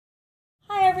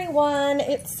everyone,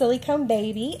 it's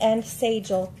SillyConeBaby and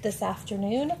Sajal this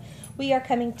afternoon. We are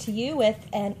coming to you with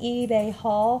an eBay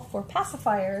haul for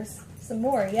pacifiers. Some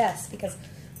more, yes, because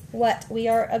we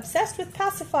are obsessed with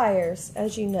pacifiers,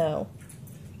 as you know.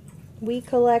 We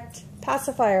collect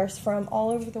pacifiers from all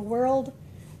over the world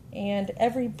and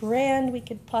every brand we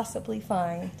could possibly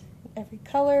find. Every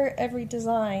color, every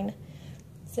design.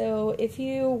 So if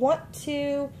you want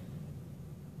to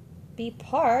be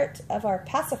part of our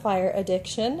pacifier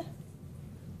addiction,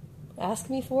 ask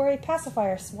me for a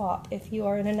pacifier swap. If you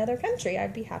are in another country,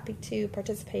 I'd be happy to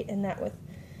participate in that with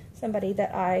somebody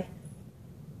that I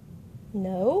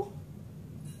know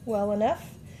well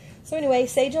enough. So anyway,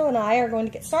 Sajal and I are going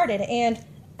to get started, and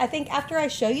I think after I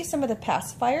show you some of the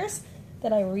pacifiers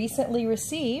that I recently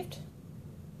received,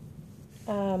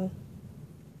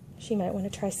 she might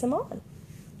want to try some on.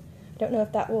 I don't know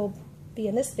if that will be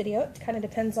in this video. It kind of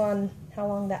depends on how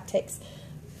long that takes.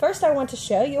 First, I want to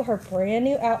show you her brand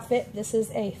new outfit. This is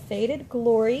a Faded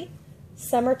Glory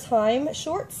summertime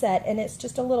short set, and it's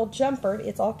just a little jumper.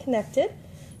 It's all connected.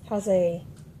 Has a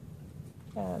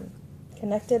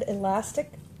connected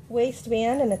elastic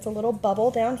waistband, and it's a little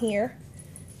bubble down here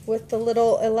with the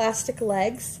little elastic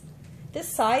legs. This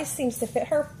size seems to fit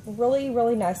her really,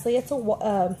 really nicely. It's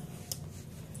a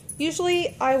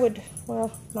usually I would,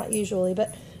 well, not usually,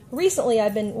 but recently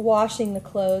I've been washing the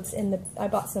clothes I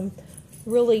bought some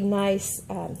really nice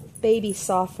baby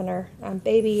softener,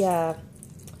 baby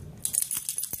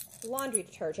laundry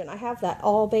detergent. I have that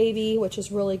All Baby, which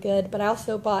is really good, but I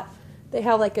also bought, they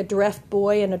have like a Dreft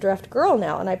boy and a Dreft girl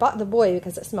now, and I bought the boy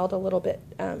because it smelled a little bit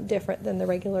different than the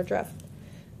regular Dreft.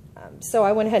 So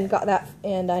I went ahead and got that,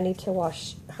 and I need to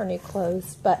wash her new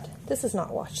clothes, but this is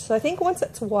not washed. So I think once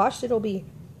it's washed, it'll be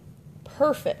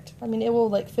perfect. I mean, it will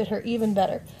like fit her even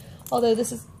better. Although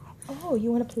this is, oh,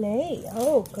 you want to play?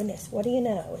 Oh goodness, what do you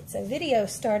know? It's a video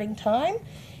starting time,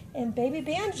 and baby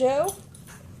Banjo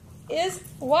is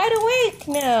wide awake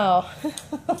now.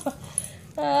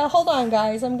 Hold on,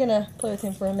 guys. I'm gonna play with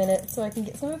him for a minute so I can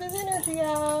get some of his energy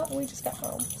out. We just got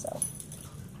home, so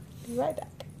be right back.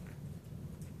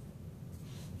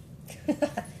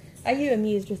 Are you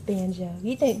amused with Banjo?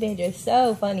 You think Banjo's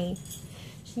so funny?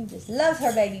 She just loves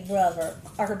her baby brother,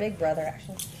 or her big brother,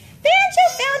 actually. Banjo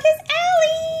found his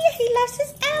alley! He loves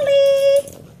his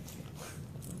alley!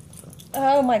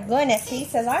 Oh my goodness, he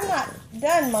says, I'm not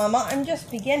done, Mama, I'm just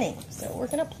beginning. So we're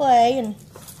going to play, and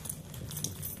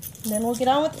then we'll get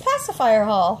on with the pacifier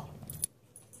haul.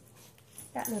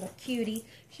 That little cutie,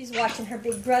 she's watching her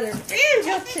big brother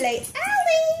Banjo play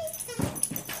alley!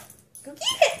 Go get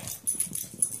it!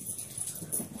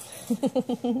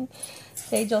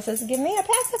 Sajal says, give me a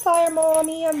pacifier,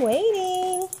 Mommy, I'm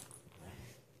waiting.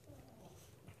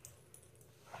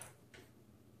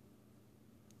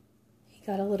 He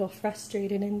got a little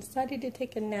frustrated and decided to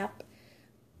take a nap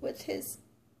with his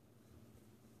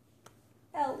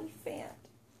elephant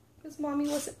because Mommy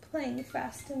wasn't playing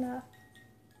fast enough.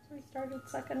 So he started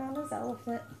sucking on his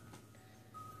elephant.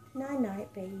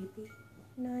 Night-night, baby.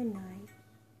 Night-night.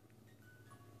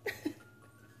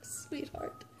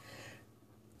 Sweetheart.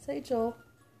 Sajal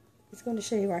is going to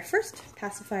show you our first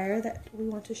pacifier that we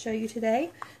want to show you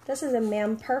today. This is a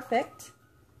Ma'am Perfect.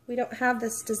 We don't have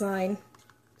this design,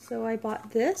 so I bought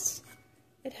this.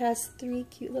 It has 3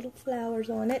 cute little flowers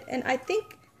on it, and I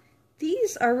think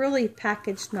these are really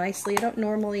packaged nicely. I don't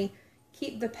normally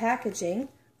keep the packaging,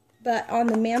 but on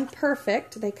the Ma'am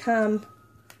Perfect, they come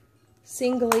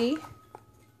singly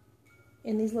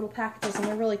in these little packages, and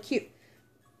they're really cute.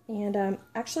 And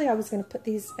actually, I was going to put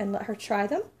these and let her try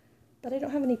them, but I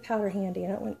don't have any powder handy. I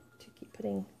don't want to keep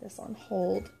putting this on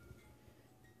hold.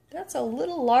 That's a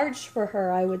little large for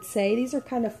her, I would say. These are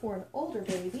kind of for an older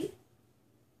baby,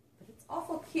 but it's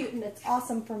awful cute, and it's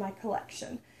awesome for my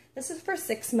collection. This is for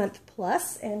 6 month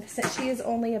plus, and since she is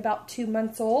only about 2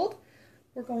 months old,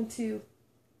 we're going to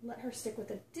let her stick with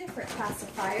a different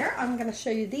pacifier. I'm going to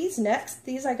show you these next.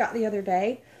 These I got the other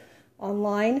day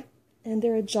online. And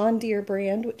they're a John Deere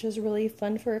brand, which is really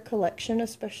fun for a collection,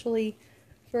 especially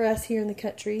for us here in the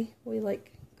country. We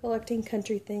like collecting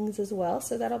country things as well,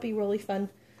 so that'll be really fun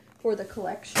for the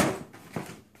collection.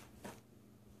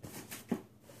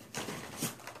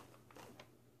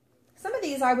 Some of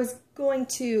these I was going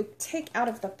to take out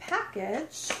of the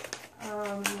package.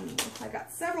 I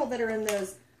got several that are in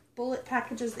those bullet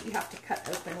packages that you have to cut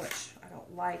open, which I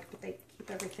don't like, but they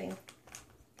keep everything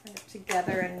kind of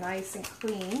together and nice and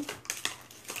clean.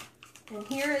 And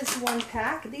here is one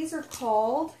pack. These are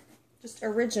called just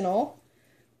Original.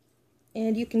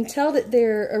 And you can tell that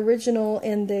they're original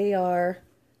and they are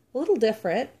a little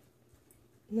different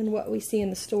than what we see in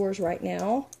the stores right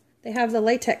now. They have the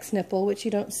latex nipple, which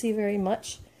you don't see very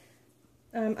much.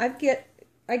 I get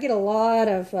a lot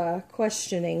of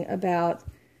questioning about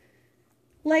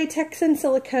latex and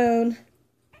silicone,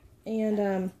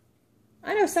 and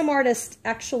I know some artists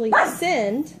actually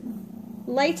send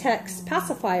latex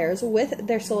pacifiers with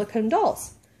their silicone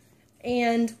dolls.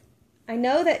 And I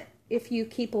know that if you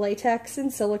keep latex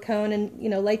and silicone,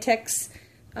 and latex,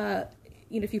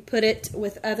 if you put it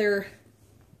with other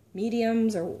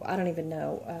mediums, or I don't even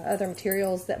know, other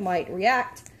materials that might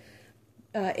react,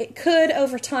 it could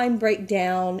over time break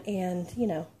down and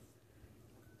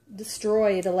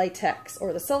destroy the latex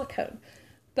or the silicone.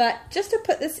 But just to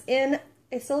put this in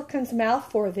a silicone's mouth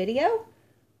for a video,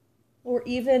 or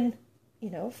even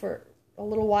for a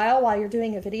little while you're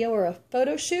doing a video or a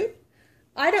photo shoot,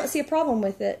 I don't see a problem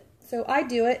with it. So I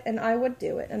do it, and I would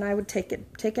do it, and I would take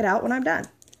it out when I'm done.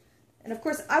 And of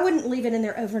course I wouldn't leave it in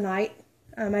there overnight.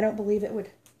 I don't believe it would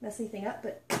mess anything up,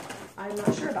 but I'm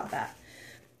not sure about that.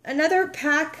 Another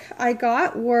pack I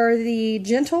got were the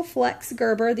Gentle Flex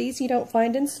Gerber. These you don't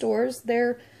find in stores.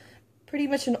 They're pretty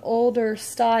much an older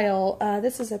style.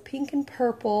 This is a pink and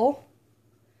purple.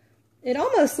 It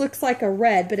almost looks like a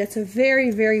red, but it's a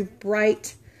very, very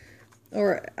bright,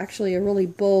 or actually a really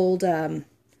bold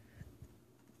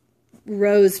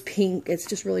rose pink. It's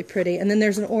just really pretty. And then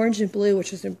there's an orange and blue,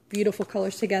 which is beautiful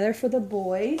colors together for the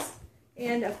boys.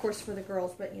 And of course for the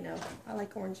girls, but I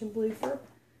like orange and blue for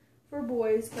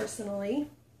boys personally.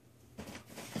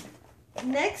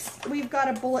 Next, we've got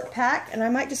a bullet pack, and I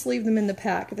might just leave them in the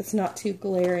pack if it's not too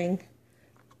glaring.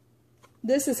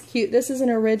 This is cute. This is an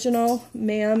original,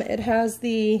 ma'am. It has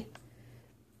the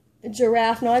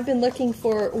giraffe. Now, I've been looking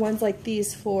for ones like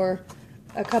these for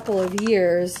a couple of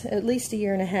years, at least a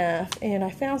year and a half, and I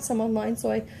found some online,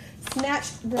 so I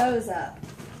snatched those up.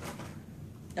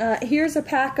 Here's a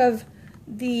pack of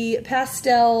the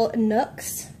pastel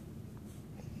nooks.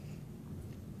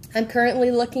 I'm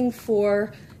currently looking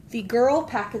for the girl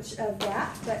package of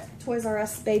that, but Toys R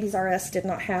Us, Babies R Us did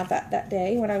not have that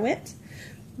day when I went.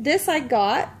 This I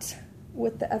got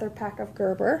with the other pack of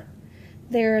Gerber.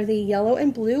 They're the yellow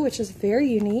and blue, which is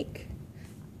very unique.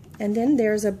 And then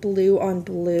there's a blue on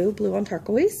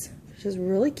turquoise, which is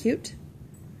really cute.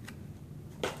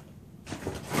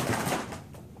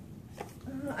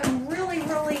 I'm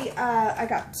really, I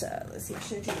got, let's see, I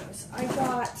showed you those.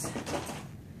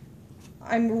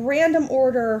 I'm random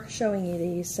order showing you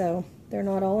these, so they're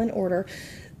not all in order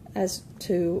as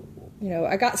to,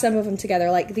 I got some of them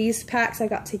together. Like these packs I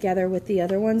got together with the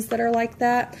other ones that are like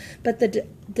that, but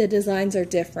the designs are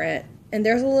different. And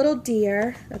there's a little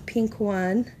deer, a pink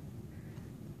one.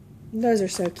 Those are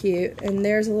so cute. And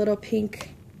there's a little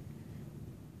pink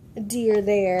deer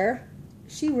there.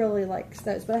 She really likes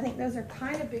those, but I think those are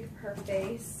kind of big for her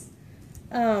face.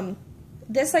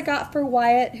 This I got for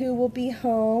Wyatt, who will be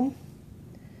home.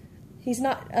 He's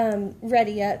not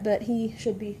ready yet, but he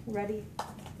should be ready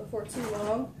before too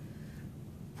long.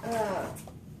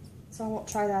 So I won't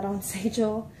try that on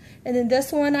Sajal. And then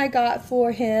this one I got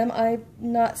for him. I'm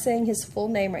not saying his full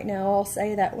name right now. I'll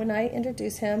say that when I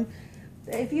introduce him.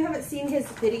 If you haven't seen his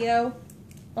video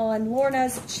on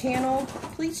Lorna's channel,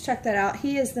 please check that out.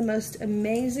 He is the most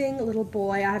amazing little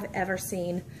boy I've ever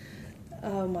seen.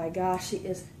 Oh my gosh, he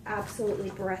is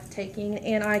absolutely breathtaking,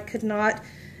 and I could not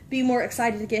be more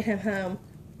excited to get him home.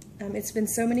 It's been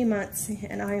so many months,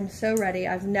 and I am so ready.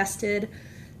 I've nested.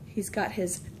 He's got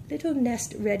his little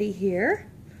nest ready here.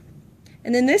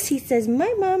 And then this, he says,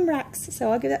 "My mom rocks,"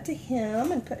 so I'll give that to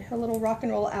him and put a little rock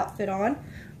and roll outfit on.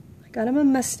 I got him a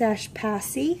mustache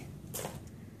passy.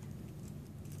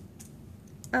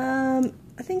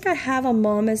 I think I have a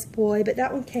Mama's Boy, but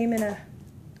that one came in a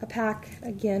pack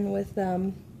again with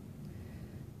the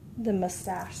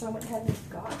mustache, so I went ahead and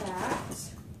got that.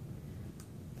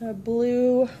 A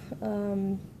blue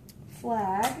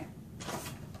flag.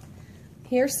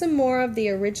 Here's some more of the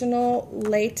original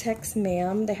latex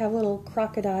ma'am. They have little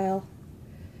crocodiles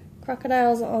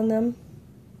on them.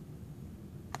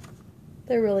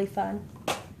 They're really fun.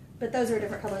 But those are a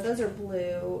different color. Those are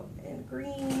blue and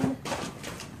green.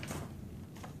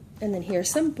 And then here's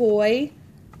some boy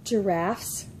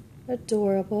giraffes.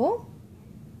 Adorable.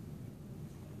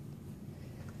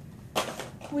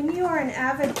 When you are an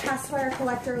avid pacifier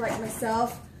collector like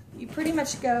myself, you pretty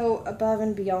much go above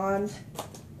and beyond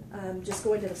just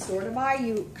going to the store to buy.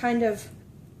 You kind of,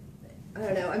 I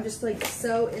don't know, I'm just like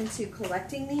so into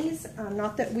collecting these.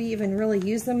 Not that we even really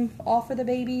use them all for the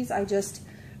babies. I just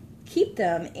keep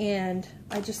them, and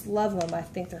I just love them. I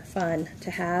think they're fun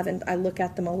to have, and I look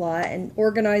at them a lot and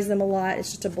organize them a lot.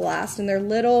 It's just a blast, and they're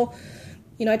little.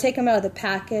 I take them out of the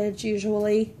package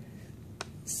usually.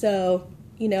 So,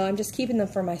 you know, I'm just keeping them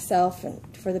for myself and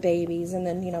for the babies, and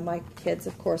then, you know, my kids,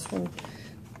 of course, when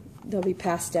they'll be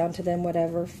passed down to them,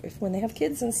 whatever, when they have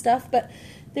kids and stuff. But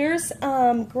there's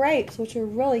grapes, which are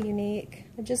really unique.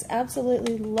 I just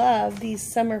absolutely love these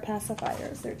summer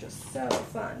pacifiers. They're just so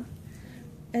fun.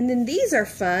 And then these are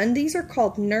fun. These are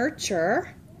called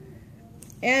Nurture.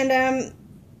 And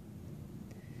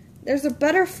there's a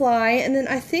butterfly, and then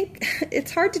I think,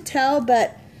 it's hard to tell,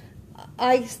 but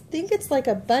I think it's like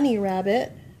a bunny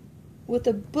rabbit with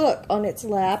a book on its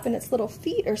lap, and its little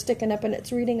feet are sticking up, and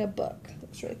it's reading a book.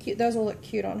 It's really cute. Those will look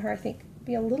cute on her. I think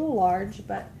be a little large,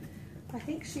 but I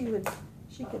think she could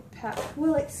pat.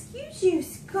 Well, excuse you,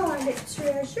 Scarlet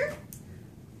Treasure.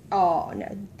 Oh,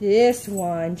 no, this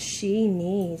one she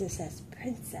needs. It says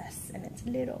Princess, and it's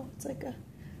little. It's like a,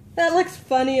 that looks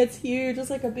funny. It's huge. It's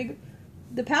like a big,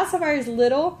 the pacifier is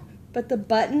little, but the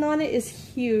button on it is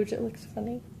huge. It looks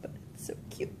funny, but it's so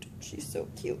cute. She's so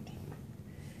cute.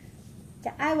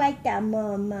 Yeah, I like that,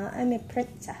 Mama. I'm a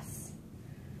princess.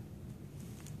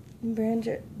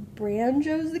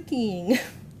 Branjo's the king.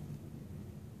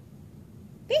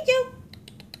 Banjo!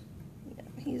 Yeah,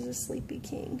 he's a sleepy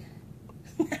king.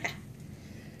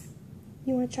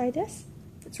 You want to try this?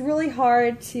 It's really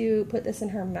hard to put this in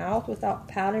her mouth without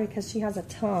powder because she has a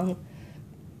tongue,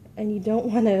 and you don't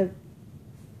want to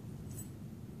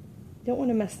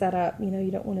mess that up. You know, you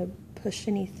don't want to push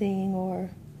anything, or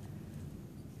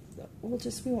we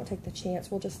won't take the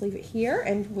chance. We'll just leave it here,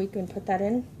 and we can put that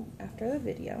in after the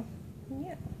video.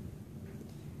 Yeah.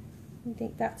 You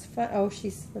think that's fun? Oh,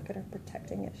 look at her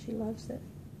protecting it. She loves it.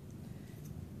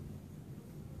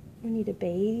 We need to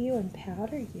bathe you and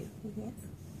powder you. Yeah.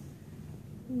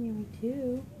 Yeah, we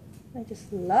do. I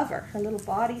just love her. Her little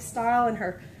body style and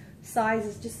her size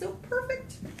is just so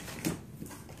perfect.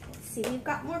 Let's see, we've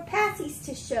got more passies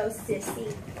to show,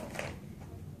 Sissy.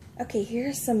 Okay,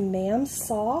 here's some Mam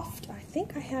Soft. I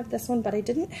think I have this one, but I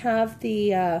didn't have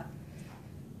the, no,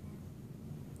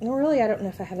 really, I don't know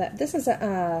if I have that. This is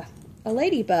a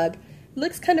ladybug. It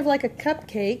looks kind of like a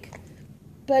cupcake,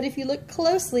 but if you look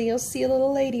closely, you'll see a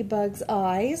little ladybug's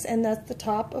eyes, and that's the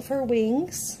top of her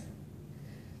wings.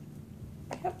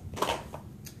 Yep.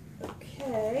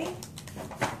 Okay.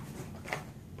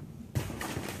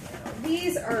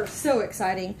 These are so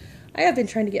exciting. I have been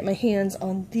trying to get my hands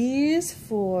on these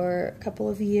for a couple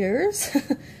of years.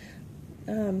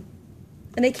 And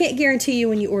I can't guarantee you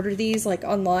when you order these like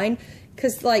online,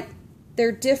 because like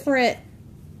they're different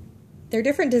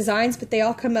designs, but they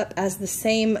all come up as the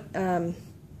same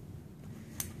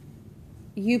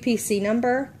UPC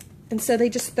number, and so they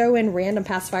just throw in random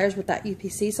pacifiers with that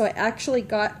UPC. So I actually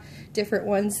got different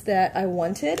ones that I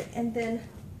wanted, and then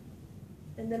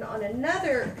on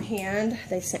another hand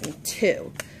they sent me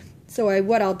two. So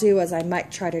what I'll do is I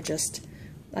might try to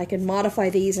I can modify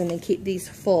these and then keep these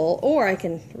full, or I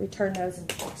can return those and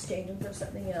exchange them for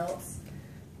something else.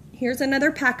 Here's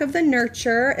another pack of the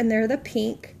Nurture, and they're the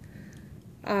pink.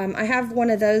 I have one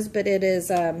of those, but it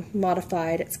is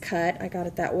modified. It's cut. I got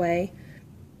it that way.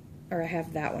 Or I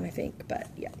have that one, I think. But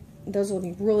yeah, those will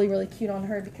be really, really cute on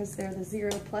her because they're the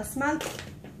 0+ month.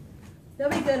 They'll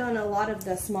be good on a lot of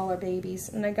the smaller babies.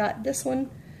 And I got this one.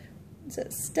 It's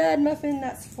a stud muffin.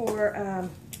 That's for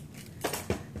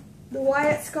the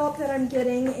Wyatt sculpt that I'm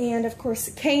getting. And of course,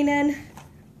 Kanan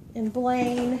and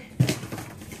Blaine.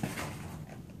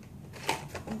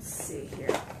 Let's see here.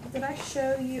 Did I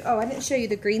show you? Oh, I didn't show you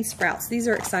the green sprouts. These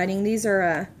are exciting. These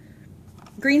are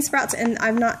green sprouts, and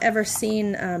I've not ever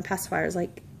seen pacifiers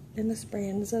like in this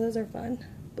brand, so those are fun.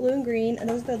 Blue and green, and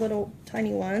those are the little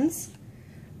tiny ones.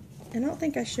 And I don't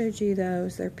think I showed you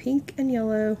those. They're pink and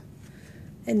yellow,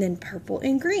 and then purple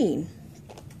and green.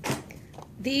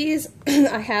 These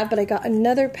I have, but I got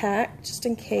another pack just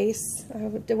in case.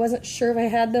 I wasn't sure if I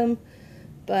had them,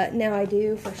 but now I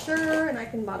do for sure, and I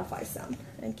can modify some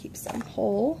and keep some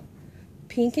whole.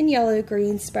 Pink and yellow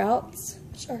green sprouts,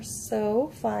 which are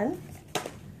so fun.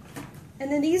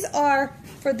 And then these are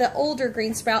for the older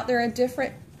green sprout. They're a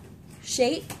different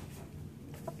shape.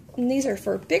 And these are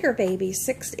for bigger babies,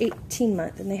 6 to 18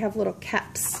 months. And they have little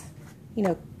caps, you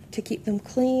know, to keep them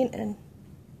clean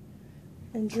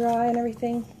and dry and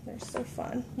everything. They're so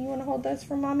fun. You want to hold those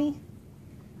for Mommy?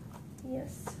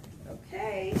 Yes.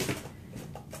 Okay.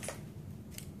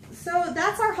 So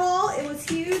that's our haul. It was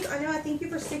huge. I know. I thank you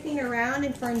for sticking around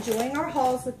and for enjoying our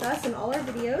hauls with us and all our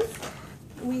videos.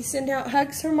 We send out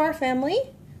hugs from our family,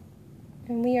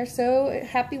 and we are so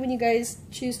happy when you guys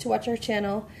choose to watch our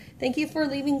channel. Thank you for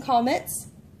leaving comments.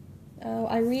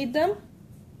 I read them,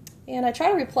 and I try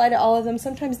to reply to all of them.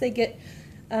 Sometimes they get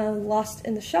lost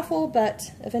in the shuffle,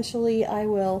 but eventually I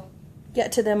will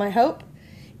get to them, I hope.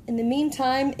 In the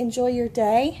meantime, enjoy your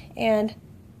day and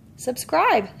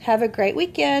subscribe. Have a great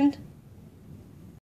weekend.